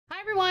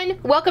Everyone,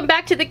 welcome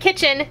back to the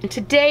kitchen.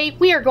 Today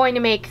we are going to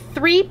make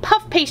 3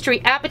 puff pastry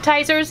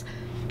appetizers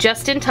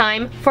just in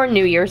time for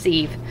New Year's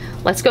Eve.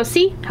 Let's go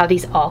see how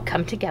these all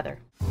come together.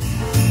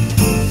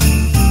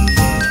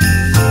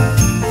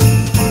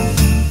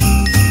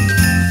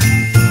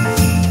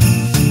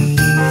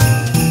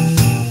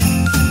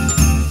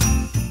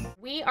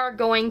 We are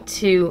going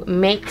to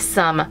make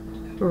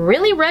some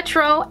really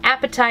retro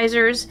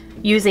appetizers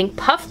using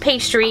puff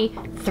pastry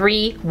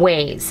 3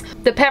 ways.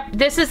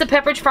 This is the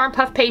Pepperidge Farm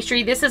puff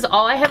pastry. This is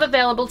all I have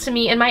available to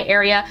me in my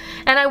area,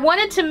 and I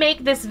wanted to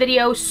make this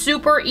video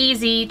super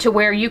easy to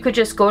where you could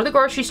just go to the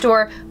grocery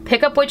store,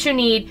 pick up what you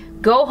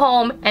need, go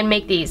home and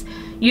make these.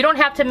 You don't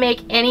have to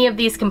make any of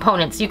these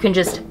components. You can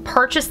just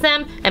purchase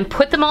them and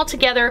put them all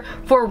together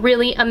for a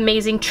really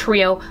amazing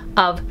trio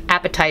of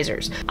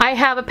appetizers. I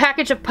have a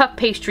package of puff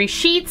pastry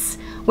sheets,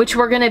 which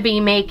we're gonna be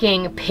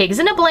making pigs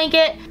in a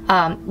blanket,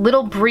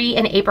 little brie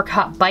and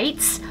apricot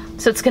bites.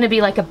 So it's gonna be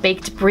like a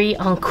baked brie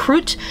en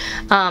croûte,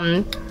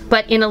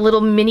 but in a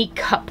little mini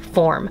cup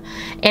form.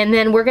 And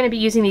then we're gonna be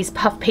using these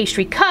puff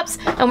pastry cups,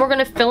 and we're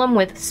gonna fill them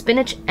with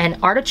spinach and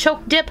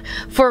artichoke dip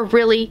for a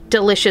really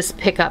delicious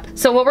pickup.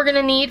 So what we're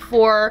gonna need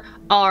for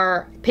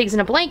our pigs in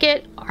a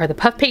blanket are the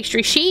puff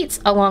pastry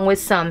sheets, along with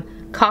some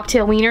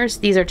cocktail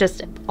wieners. These are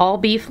just all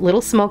beef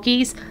little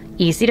smokies,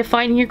 easy to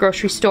find in your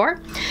grocery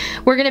store.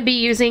 We're gonna be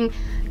using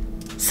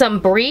some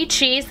brie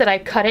cheese that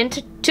I've cut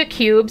into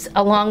cubes,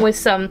 along with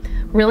some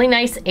really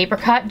nice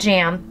apricot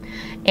jam.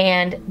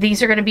 And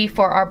these are gonna be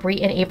for our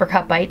brie and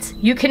apricot bites.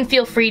 You can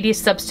feel free to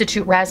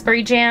substitute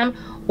raspberry jam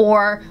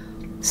or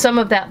some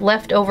of that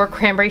leftover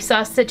cranberry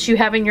sauce that you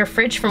have in your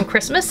fridge from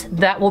Christmas.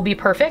 That will be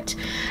perfect.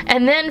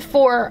 And then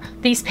for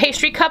these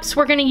pastry cups,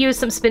 we're gonna use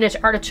some spinach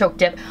artichoke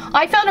dip.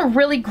 I found a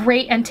really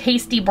great and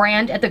tasty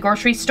brand at the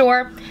grocery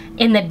store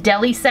in the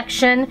deli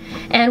section,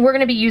 and we're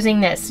gonna be using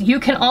this. You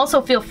can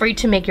also feel free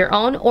to make your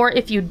own, or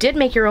if you did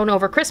make your own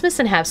over Christmas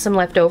and have some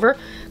left over,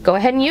 go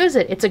ahead and use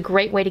it. It's a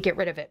great way to get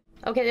rid of it.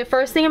 Okay, the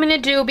first thing I'm gonna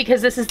do,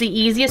 because this is the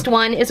easiest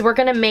one, is we're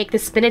gonna make the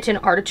spinach and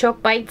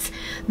artichoke bites.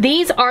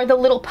 These are the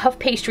little puff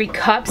pastry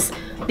cups.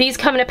 These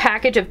come in a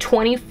package of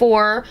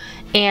 24,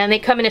 and they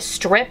come in a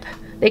strip.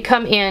 They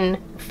come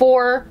in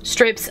 4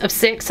 strips of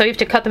 6, so you have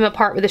to cut them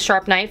apart with a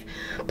sharp knife.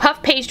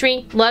 Puff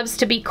pastry loves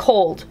to be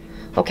cold,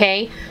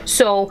 okay?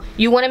 So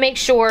you wanna make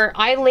sure,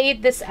 I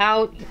laid this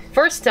out.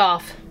 First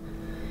off,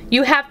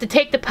 you have to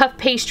take the puff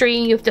pastry,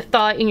 you have to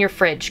thaw it in your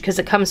fridge because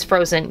it comes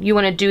frozen. You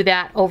wanna do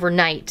that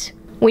overnight.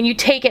 When you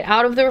take it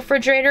out of the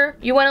refrigerator,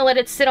 you want to let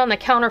it sit on the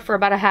counter for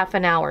about a half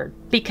an hour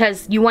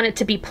because you want it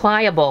to be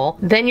pliable.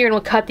 Then you're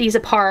going to cut these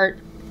apart,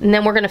 and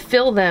then we're going to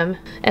fill them.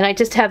 And I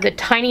just have the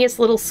tiniest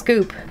little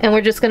scoop, and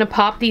we're just going to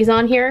pop these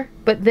on here.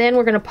 But then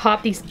we're going to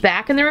pop these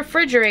back in the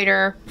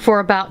refrigerator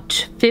for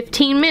about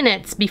 15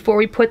 minutes before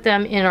we put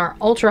them in our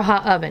ultra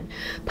hot oven.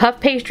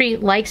 Puff pastry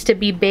likes to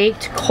be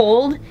baked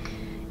cold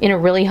in a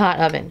really hot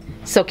oven,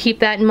 so keep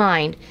that in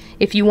mind.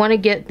 If you want to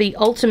get the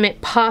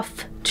ultimate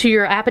puff to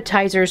your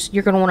appetizers,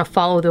 you're going to want to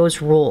follow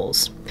those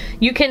rules.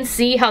 You can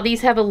see how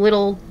these have a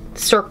little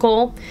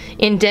circle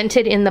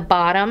indented in the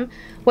bottom.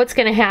 What's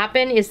going to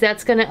happen is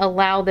that's going to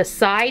allow the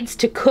sides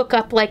to cook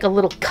up like a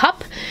little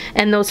cup,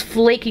 and those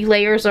flaky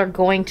layers are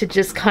going to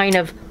just kind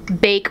of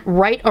bake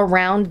right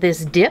around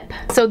this dip.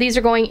 So these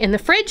are going in the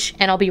fridge,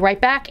 and I'll be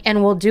right back,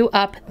 and we'll do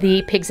up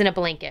the pigs in a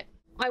blanket.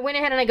 I went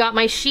ahead and I got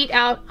my sheet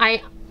out.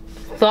 I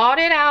thawed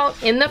it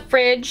out in the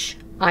fridge.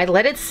 I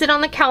let it sit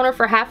on the counter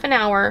for half an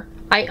hour.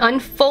 I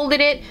unfolded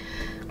it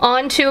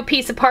onto a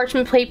piece of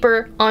parchment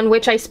paper on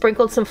which I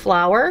sprinkled some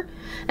flour,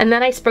 and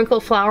then I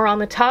sprinkled flour on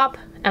the top,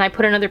 and I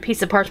put another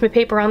piece of parchment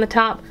paper on the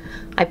top.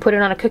 I put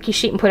it on a cookie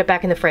sheet and put it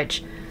back in the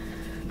fridge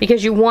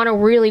because you want to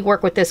really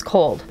work with this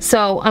cold.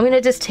 So I'm going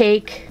to just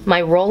take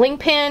my rolling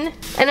pin,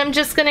 and I'm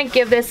just going to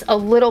give this a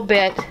little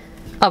bit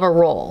of a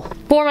roll.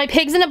 For my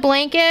pigs in a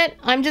blanket,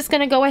 I'm just going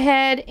to go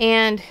ahead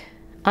and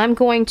I'm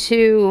going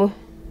to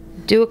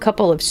do a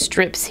couple of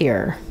strips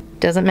here.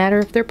 Doesn't matter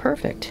if they're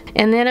perfect.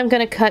 And then I'm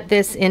gonna cut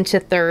this into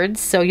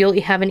thirds, so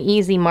you'll have an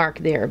easy mark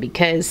there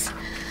because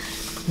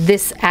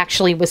this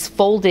actually was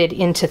folded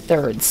into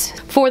thirds.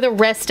 For the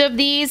rest of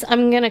these,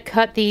 I'm gonna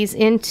cut these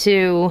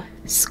into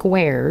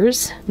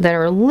squares that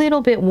are a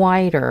little bit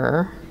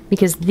wider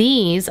because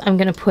these I'm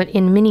gonna put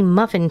in mini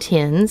muffin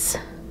tins.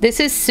 This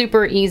is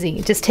super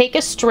easy. Just take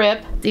a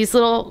strip. These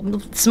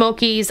little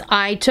smokies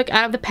I took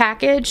out of the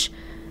package,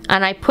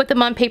 and I put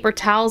them on paper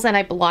towels and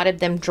I blotted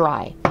them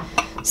dry.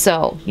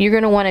 So you're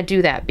going to want to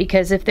do that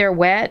because if they're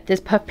wet, this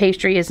puff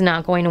pastry is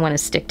not going to want to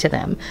stick to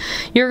them.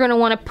 You're going to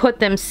want to put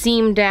them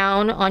seam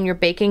down on your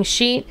baking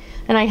sheet,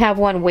 and I have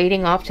one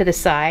waiting off to the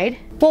side.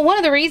 Well, one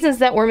of the reasons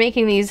that we're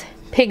making these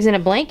pigs in a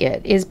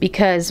blanket is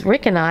because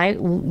Rick and I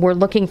were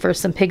looking for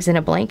some pigs in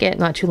a blanket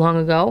not too long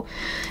ago,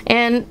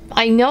 and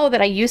I know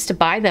that I used to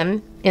buy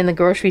them in the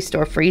grocery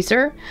store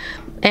freezer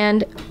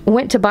and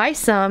went to buy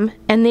some,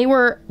 and they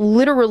were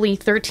literally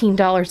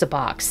 $13 a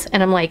box,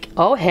 and I'm like,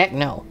 oh heck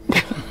no.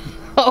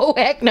 Oh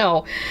heck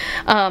no.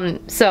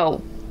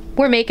 So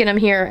we're making them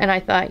here, and I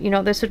thought, you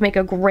know, this would make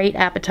a great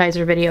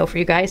appetizer video for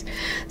you guys.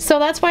 So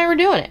that's why we're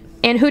doing it.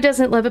 And who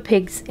doesn't love a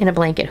pigs in a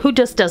blanket? Who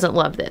just doesn't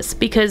love this?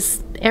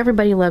 Because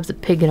everybody loves a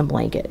pig in a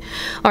blanket.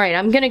 All right,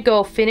 I'm gonna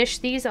go finish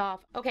these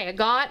off. Okay, I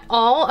got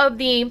all of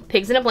the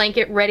pigs in a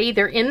blanket ready.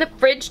 They're in the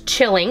fridge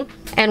chilling.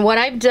 And what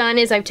I've done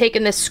is I've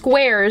taken the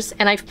squares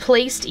and I've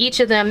placed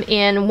each of them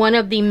in one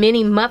of the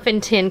mini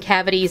muffin tin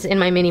cavities in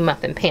my mini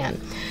muffin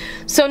pan.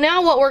 So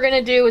now what we're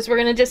gonna do is we're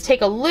gonna just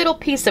take a little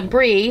piece of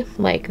brie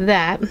like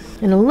that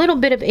and a little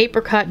bit of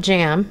apricot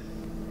jam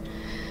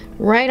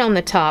right on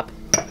the top.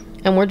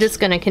 And we're just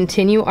gonna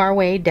continue our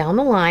way down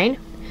the line.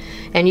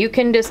 And you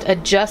can just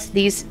adjust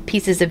these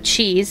pieces of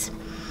cheese.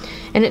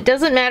 And it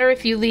doesn't matter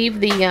if you leave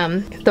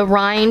the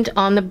rind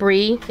on the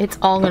brie, it's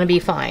all gonna be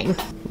fine.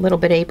 A little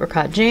bit of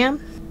apricot jam.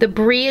 The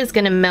brie is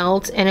gonna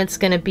melt and it's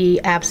gonna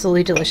be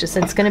absolutely delicious.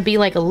 It's gonna be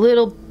like a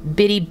little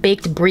bitty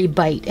baked brie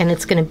bite and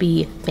it's gonna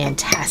be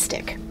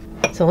fantastic.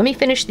 So let me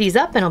finish these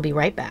up and I'll be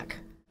right back.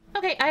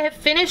 Okay, I have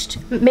finished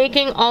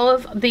making all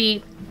of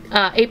the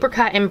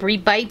apricot and brie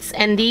bites,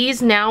 and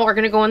these now are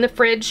gonna go in the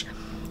fridge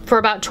for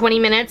about 20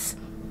 minutes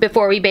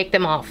before we bake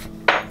them off.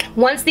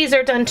 Once these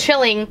are done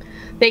chilling,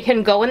 they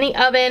can go in the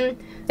oven.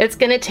 It's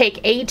gonna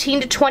take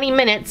 18 to 20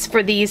 minutes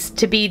for these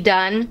to be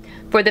done,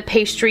 for the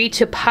pastry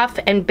to puff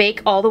and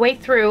bake all the way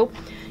through.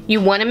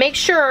 You wanna make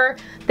sure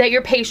that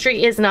your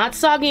pastry is not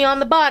soggy on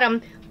the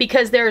bottom,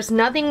 because there's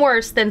nothing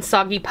worse than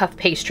soggy puff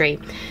pastry.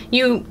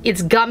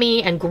 It's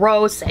gummy and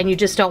gross, and you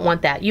just don't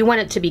want that. You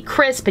want it to be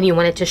crisp, and you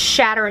want it to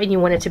shatter, and you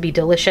want it to be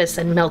delicious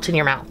and melt in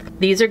your mouth.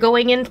 These are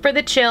going in for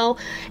the chill,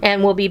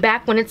 and we'll be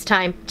back when it's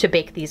time to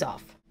bake these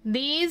off.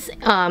 These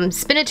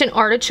spinach and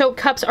artichoke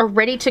cups are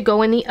ready to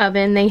go in the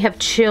oven. They have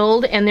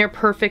chilled, and they're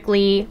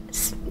perfectly,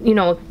 you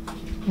know,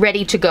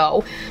 ready to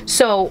go.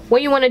 So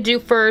what you want to do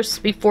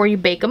first before you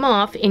bake them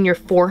off in your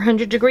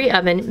 400-degree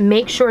oven,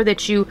 make sure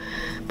that you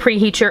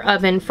preheat your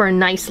oven for a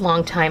nice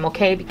long time,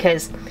 okay?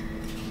 Because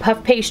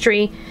puff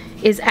pastry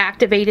is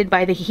activated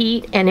by the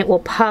heat and it will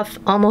puff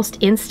almost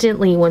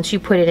instantly once you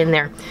put it in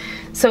there.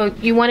 So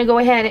you want to go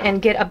ahead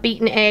and get a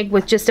beaten egg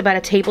with just about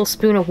a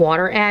tablespoon of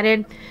water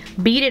added.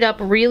 Beat it up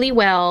really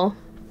well,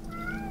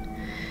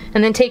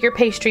 and then take your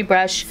pastry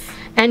brush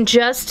and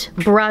just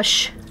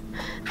brush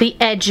the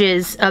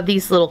edges of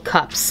these little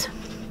cups.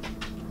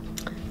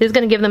 This is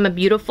going to give them a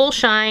beautiful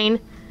shine,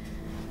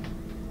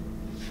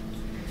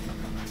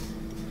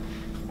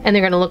 and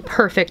they're going to look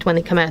perfect when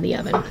they come out of the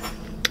oven.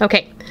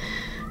 Okay,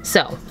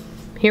 so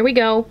here we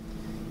go.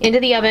 Into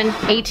the oven,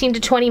 18 to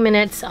 20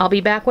 minutes. I'll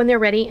be back when they're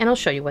ready and I'll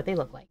show you what they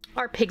look like.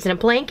 Our pigs in a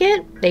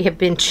blanket, they have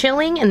been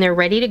chilling and they're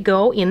ready to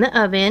go in the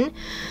oven.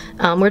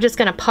 We're just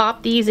gonna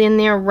pop these in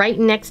there right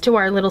next to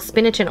our little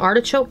spinach and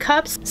artichoke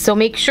cups. So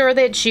make sure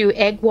that you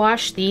egg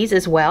wash these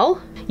as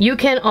well. You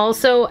can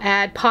also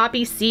add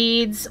poppy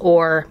seeds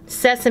or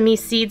sesame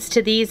seeds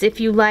to these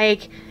if you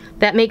like.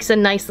 That makes a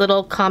nice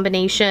little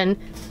combination.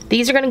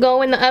 These are gonna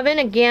go in the oven,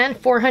 again,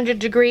 400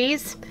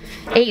 degrees,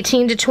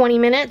 18 to 20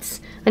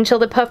 minutes until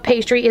the puff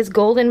pastry is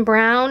golden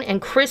brown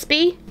and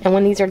crispy. And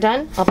when these are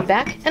done, I'll be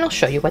back and I'll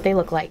show you what they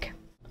look like.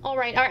 All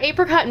right, our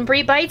apricot and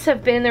brie bites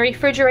have been in the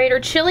refrigerator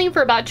chilling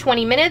for about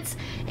 20 minutes.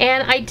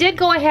 And I did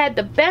go ahead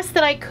the best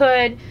that I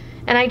could,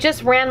 and I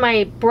just ran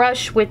my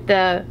brush with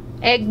the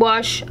egg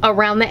wash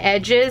around the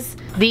edges.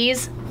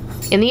 These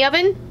in the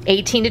oven,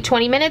 18 to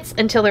 20 minutes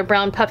until they're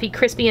brown, puffy,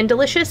 crispy, and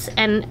delicious.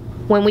 And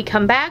when we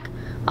come back,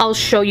 I'll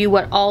show you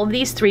what all of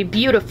these three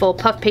beautiful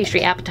puff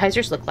pastry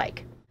appetizers look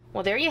like.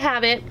 Well, there you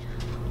have it.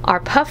 Our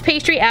puff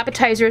pastry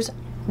appetizers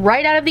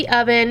right out of the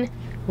oven,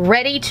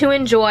 ready to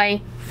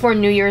enjoy for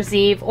New Year's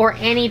Eve or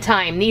any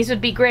time. These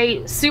would be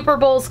great. Super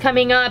Bowl's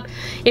coming up.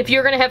 If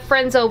you're gonna have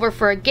friends over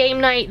for a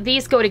game night,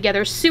 these go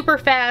together super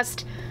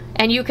fast,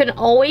 and you can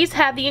always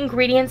have the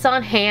ingredients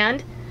on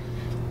hand,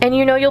 and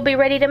you know you'll be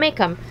ready to make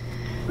them.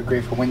 They're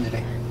great for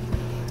Wednesday.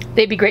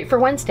 They'd be great for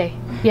Wednesday.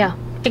 Yeah,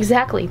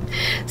 exactly.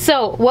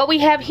 So what we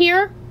have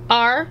here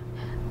are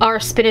our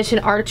spinach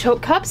and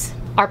artichoke cups,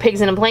 our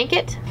pigs in a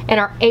blanket, and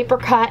our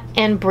apricot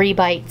and brie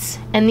bites.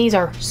 And these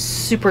are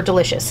super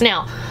delicious.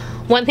 Now,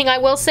 one thing I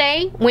will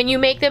say, when you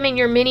make them in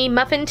your mini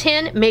muffin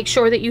tin, make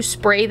sure that you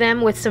spray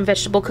them with some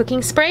vegetable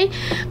cooking spray,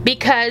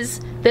 because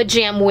the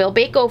jam will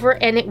bake over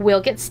and it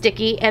will get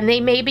sticky, and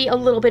they may be a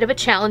little bit of a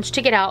challenge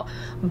to get out,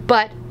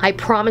 but I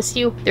promise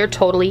you they're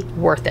totally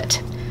worth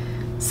it.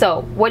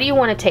 So, what do you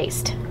want to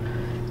taste?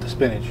 The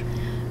spinach.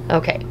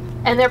 Okay.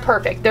 And they're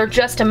perfect. They're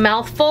just a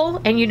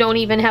mouthful and you don't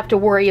even have to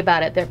worry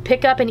about it. They're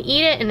pick up and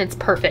eat it and it's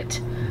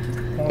perfect.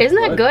 Isn't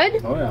that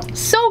good? Oh yeah.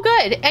 So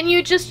good. And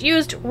you just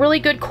used really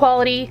good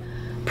quality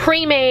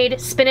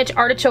pre-made spinach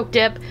artichoke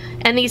dip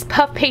and these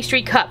puff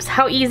pastry cups.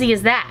 How easy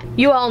is that?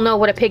 You all know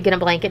what a pig in a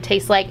blanket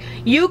tastes like.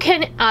 You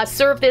can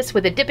serve this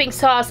with a dipping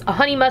sauce, a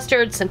honey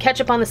mustard, some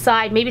ketchup on the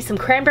side, maybe some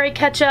cranberry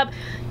ketchup.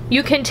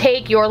 You can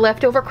take your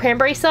leftover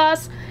cranberry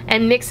sauce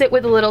and mix it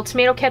with a little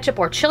tomato ketchup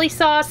or chili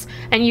sauce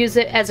and use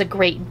it as a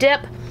great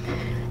dip.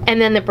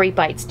 And then the brie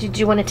bites. Did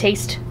you want to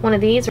taste one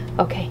of these?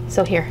 Okay,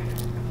 so here.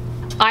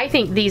 I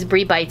think these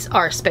brie bites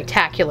are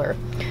spectacular.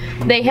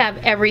 They have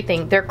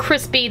everything. They're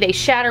crispy, they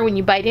shatter when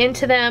you bite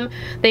into them.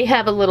 They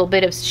have a little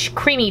bit of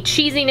creamy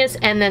cheesiness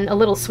and then a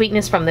little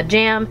sweetness from the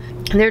jam.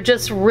 And they're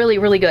just really,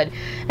 really good.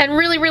 And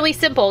really, really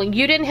simple.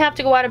 You didn't have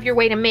to go out of your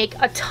way to make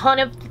a ton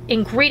of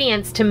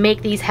ingredients to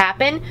make these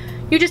happen.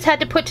 You just had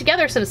to put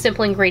together some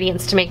simple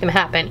ingredients to make them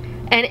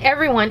happen. And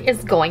everyone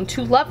is going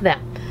to love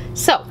them.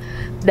 So,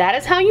 that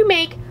is how you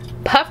make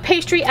puff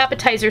pastry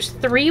appetizers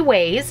 3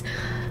 ways.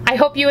 I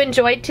hope you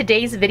enjoyed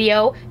today's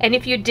video, and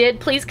if you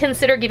did, please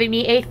consider giving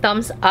me a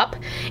thumbs up.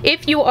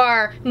 If you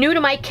are new to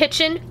my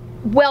kitchen,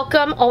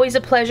 welcome. Always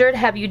a pleasure to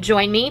have you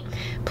join me.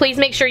 Please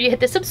make sure you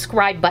hit the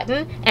subscribe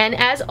button, and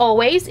as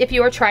always, if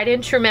you are a tried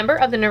and true member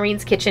of the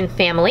Noreen's Kitchen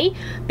family,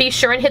 be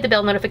sure and hit the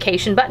bell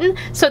notification button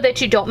so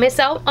that you don't miss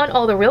out on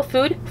all the real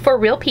food for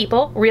real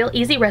people, real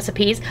easy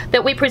recipes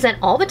that we present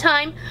all the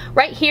time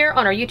right here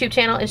on our YouTube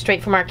channel and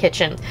straight from our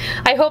kitchen.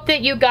 I hope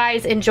that you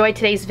guys enjoyed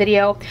today's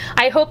video.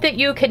 I hope that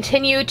you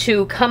continue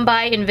to come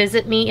by and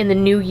visit me in the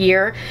new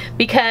year,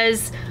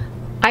 because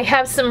I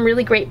have some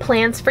really great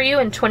plans for you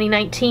in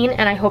 2019,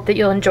 and I hope that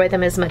you'll enjoy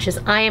them as much as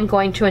I am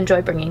going to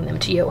enjoy bringing them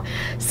to you.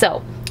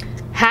 So,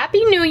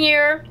 Happy New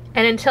Year,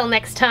 and until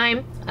next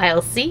time,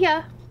 I'll see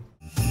ya!